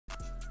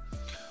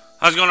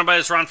How's it going, everybody?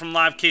 It's Ron from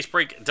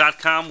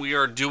LiveCaseBreak.com. We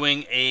are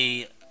doing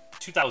a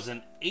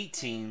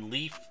 2018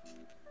 Leaf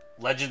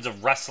Legends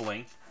of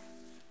Wrestling.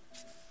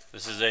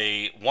 This is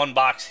a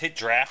one-box hit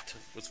draft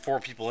with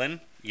 4 people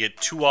in. You get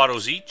 2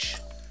 autos each.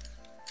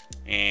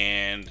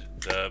 And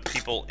the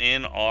people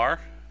in are,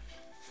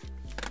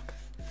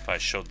 if I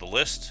showed the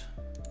list,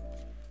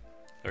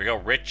 there we go,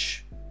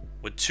 Rich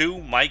with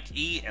 2, Mike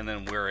E, and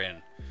then we're in.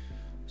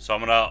 So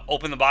I'm going to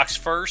open the box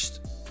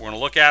first. We're going to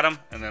look at them,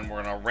 and then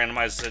we're going to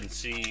randomize it and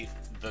see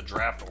the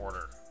draft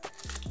order.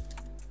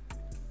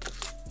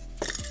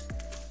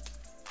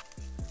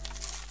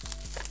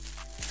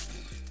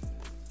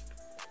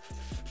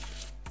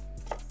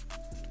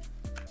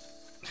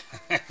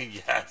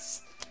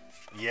 Yes.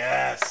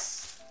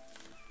 Yes.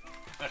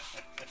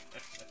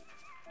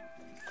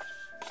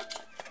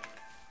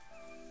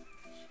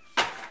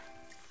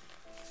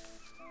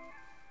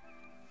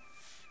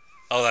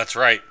 Oh, that's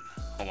right.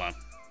 Hold on.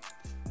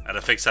 I had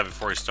to fix that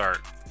before we start.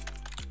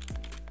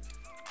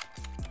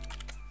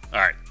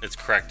 Alright, it's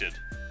corrected.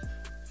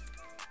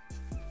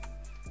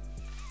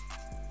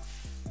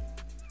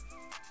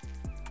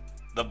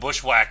 The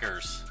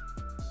Bushwhackers.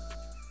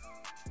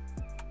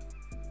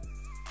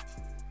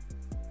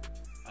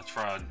 That's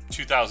from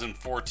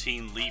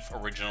 2014 Leaf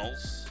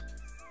Originals.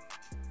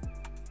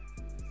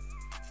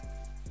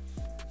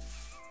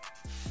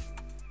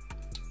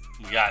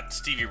 We got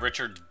Stevie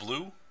Richards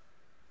Blue.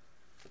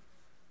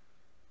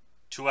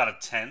 2 out of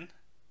 10.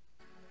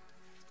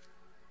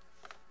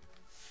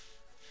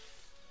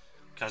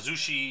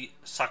 Kazushi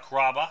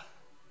Sakuraba.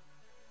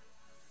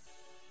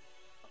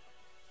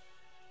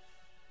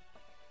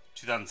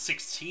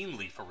 2016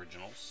 Leaf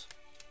Originals.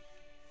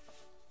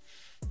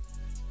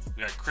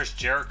 We got Chris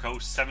Jericho,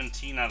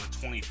 17 out of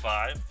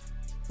 25.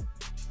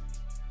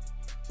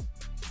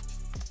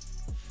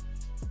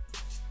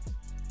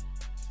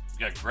 We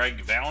got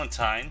Greg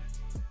Valentine.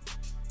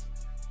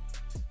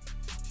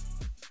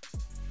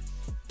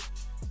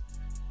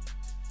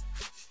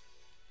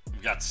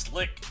 We got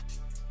Slick.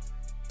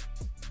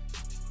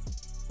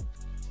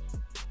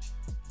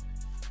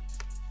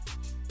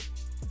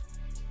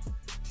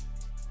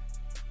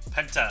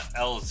 Penta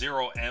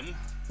L0M.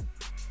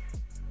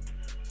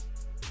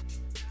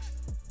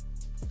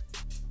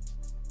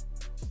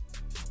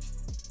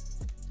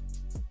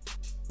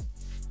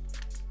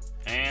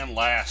 And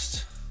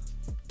last,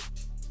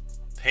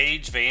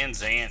 Paige Van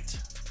Zant.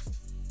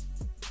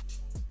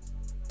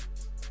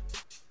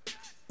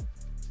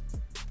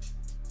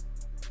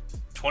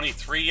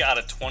 $23 out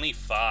of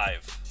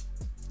 25.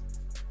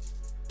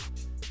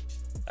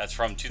 That's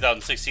from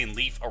 2016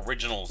 Leaf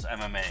Originals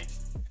MMA.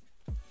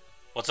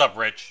 What's up,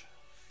 Rich?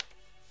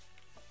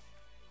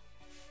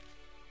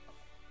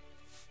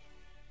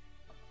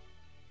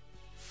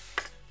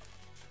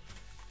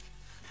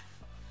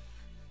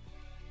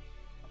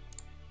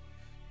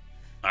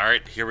 All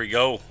right, here we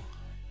go.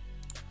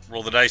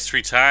 Roll the dice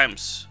 3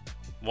 times.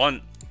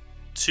 1,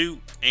 2,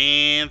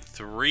 and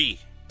 3.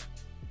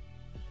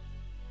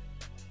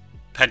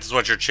 Penta's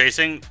what you're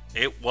chasing.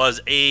 It was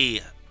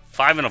a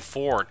 5 and a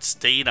 4. It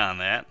stayed on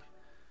that.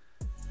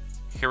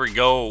 Here we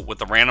go with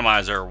the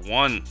randomizer.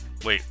 1.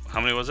 Wait,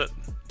 how many was it?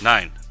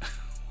 9.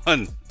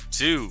 1,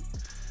 2,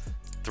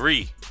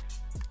 3,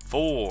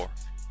 4,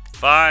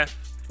 5,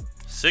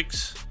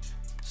 6,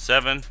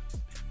 7,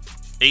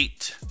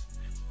 8.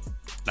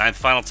 9th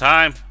final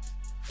time.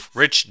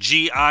 Rich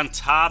G on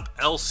top.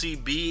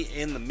 LCB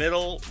in the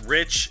middle.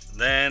 Rich,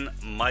 then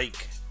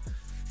Mike.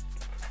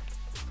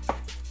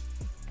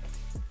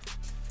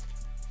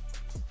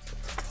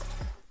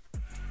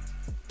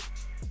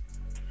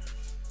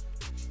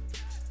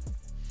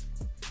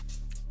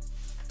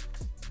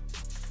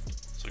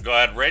 So go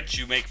ahead, Rich.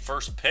 You make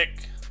first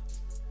pick.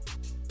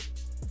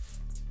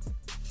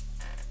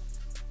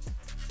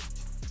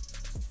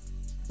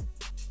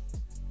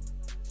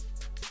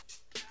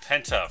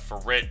 Penta for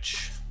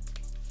Rich.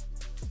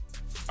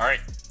 All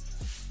right.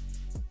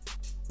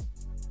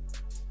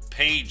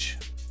 Paige,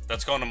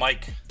 that's going to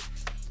Mike.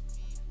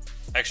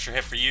 Extra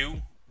hit for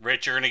you.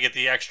 Rich, you're going to get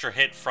the extra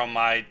hit from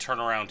my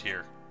turnaround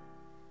here.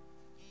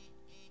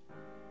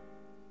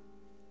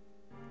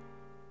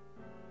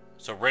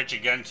 So Rich,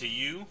 again to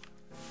you.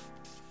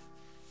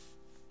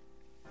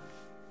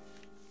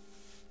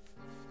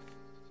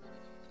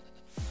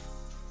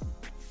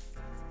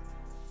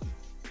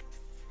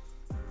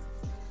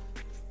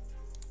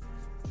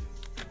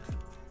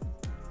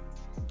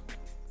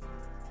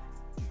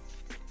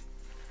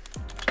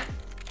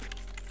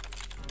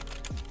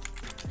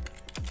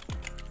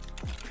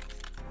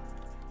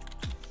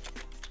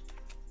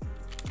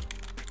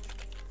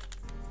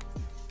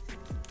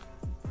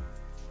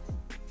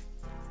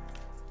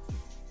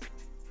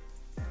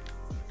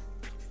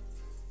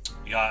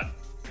 You got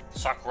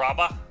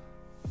Sakuraba,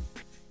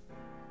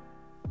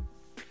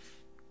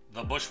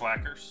 the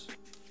Bushwhackers,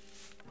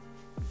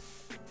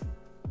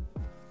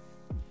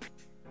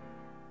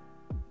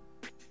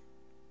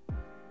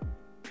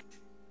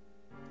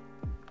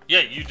 yeah,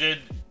 you did.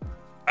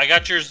 I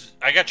got yours.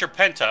 I got your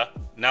Penta.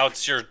 Now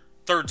it's your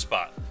third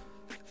spot.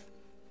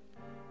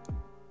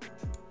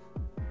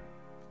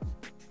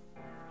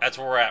 That's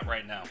where we're at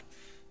right now.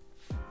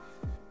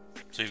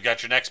 So you've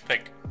got your next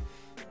pick.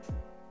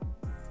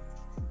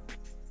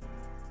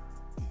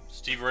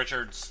 Steve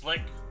Richards,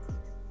 Slick,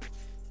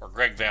 or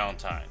Greg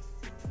Valentine?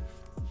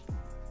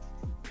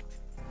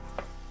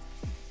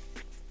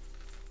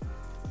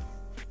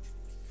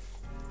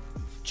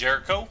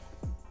 Jericho.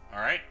 All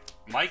right.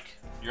 Mike,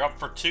 you're up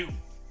for 2.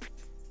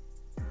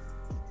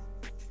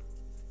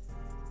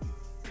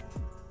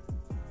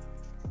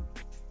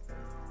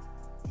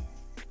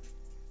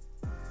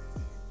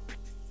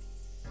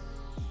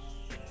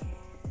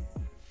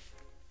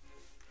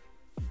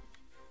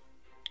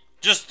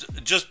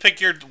 Just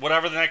pick your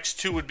whatever the next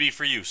 2 would be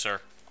for you,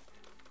 sir.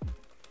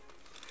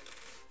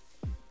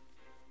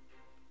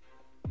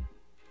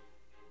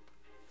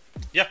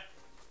 Yeah.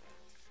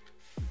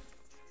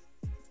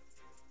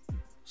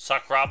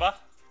 Sakuraba,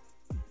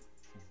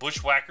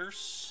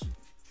 Bushwhackers,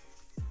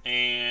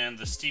 and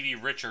the Stevie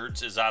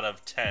Richards is out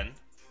of 10.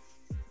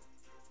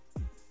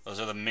 Those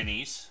are the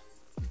minis.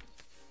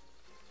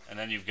 And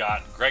then you've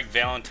got Greg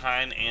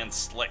Valentine and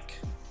Slick.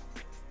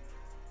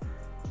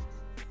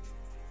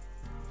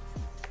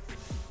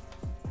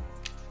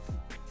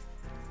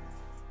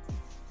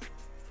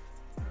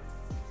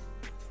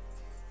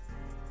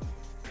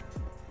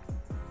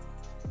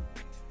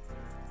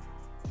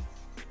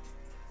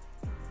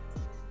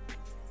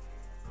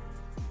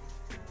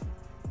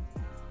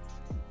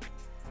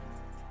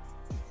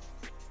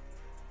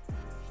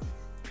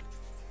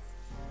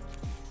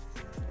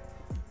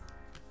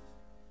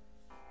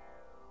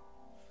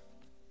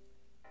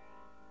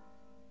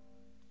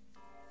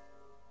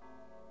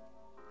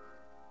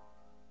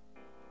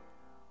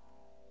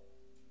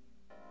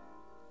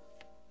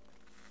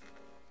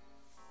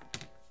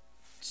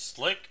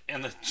 Slick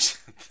and the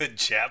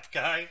Jap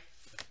guy.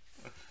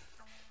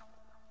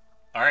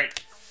 All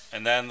right.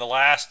 And then the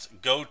last,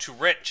 go to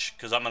Rich,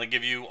 because I'm going to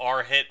give you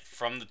our hit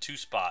from the 2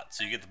 spots.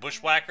 So you get the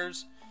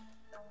Bushwhackers,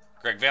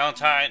 Greg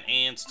Valentine,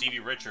 and Stevie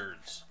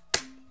Richards.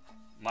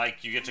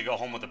 Mike, you get to go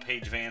home with the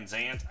Paige Van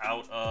Zandt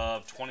out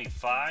of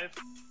 25.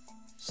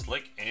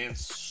 Slick and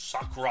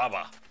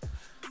Sakuraba.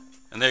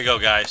 And there you go,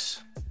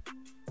 guys.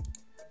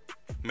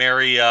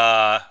 Merry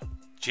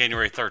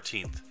January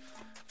 13th.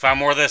 Find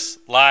more of this,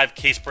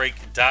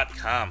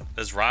 livecasebreak.com.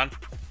 This is Ron,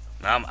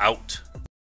 and I'm out.